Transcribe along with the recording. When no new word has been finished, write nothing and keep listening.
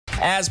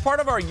As part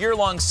of our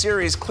year-long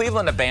series,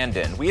 Cleveland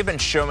Abandoned, we have been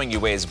showing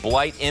you ways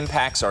blight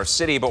impacts our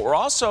city, but we're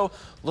also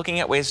looking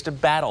at ways to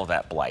battle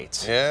that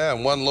blight. Yeah,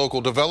 and one local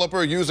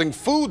developer using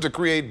food to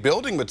create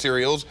building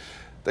materials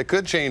that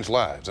could change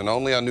lives. And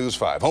only on News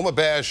 5, Homa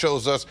Bash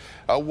shows us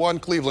how one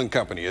Cleveland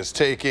company is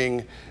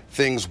taking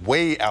things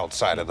way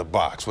outside of the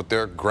box with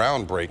their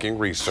groundbreaking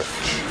research.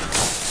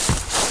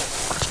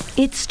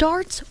 It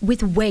starts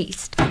with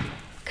waste.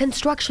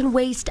 Construction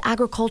waste,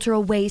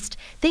 agricultural waste,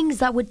 things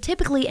that would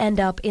typically end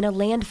up in a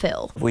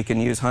landfill. We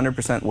can use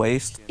 100%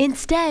 waste.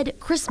 Instead,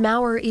 Chris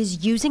Maurer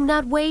is using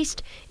that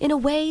waste in a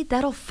way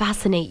that'll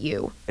fascinate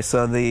you.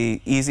 So the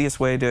easiest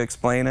way to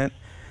explain it,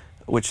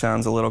 which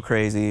sounds a little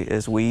crazy,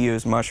 is we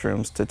use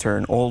mushrooms to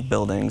turn old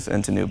buildings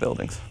into new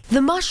buildings.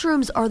 The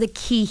mushrooms are the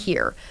key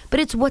here, but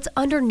it's what's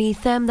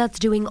underneath them that's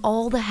doing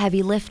all the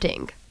heavy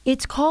lifting.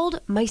 It's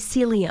called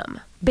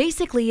mycelium.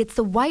 Basically, it's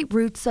the white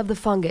roots of the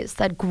fungus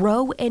that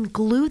grow and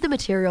glue the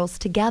materials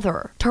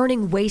together,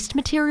 turning waste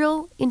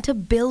material into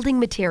building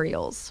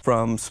materials.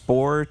 From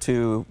spore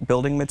to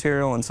building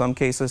material, in some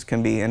cases,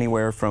 can be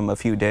anywhere from a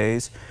few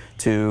days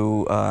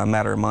to a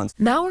matter of months.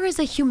 Maurer is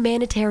a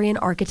humanitarian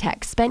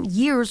architect, spent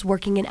years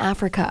working in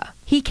Africa.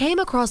 He came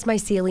across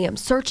mycelium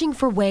searching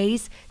for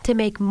ways to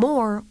make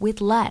more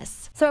with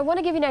less. So I want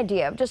to give you an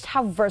idea of just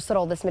how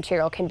versatile this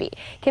material can be.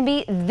 It can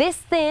be this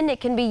thin, it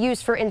can be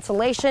used for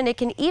insulation, it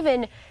can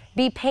even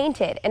be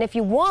painted. And if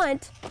you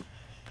want,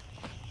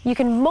 you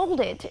can mold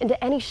it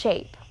into any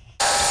shape.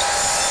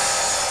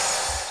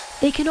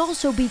 It can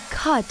also be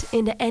cut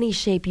into any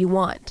shape you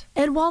want.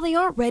 And while they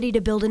aren't ready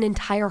to build an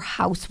entire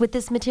house with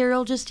this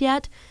material just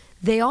yet,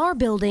 they are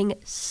building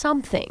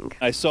something.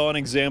 I saw an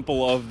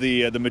example of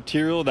the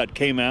material that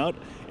came out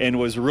and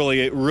was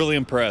really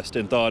impressed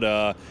and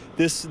thought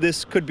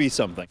this could be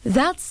something.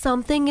 That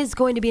something is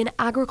going to be an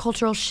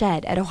agricultural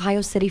shed at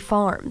Ohio City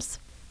Farms.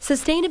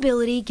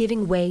 Sustainability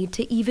giving way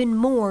to even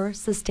more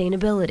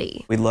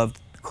sustainability. We'd love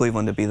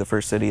Cleveland to be the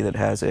first city that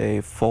has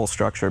a full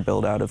structure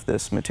built out of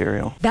this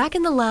material. Back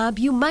in the lab,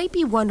 you might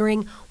be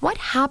wondering what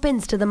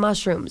happens to the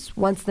mushrooms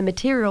once the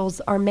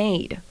materials are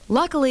made.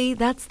 Luckily,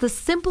 that's the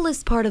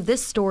simplest part of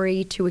this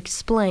story to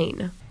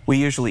explain. We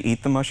usually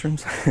eat the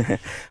mushrooms.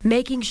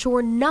 Making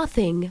sure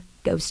nothing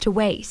goes to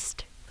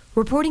waste.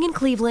 Reporting in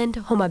Cleveland,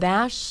 Homa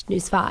Bash,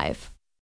 News 5.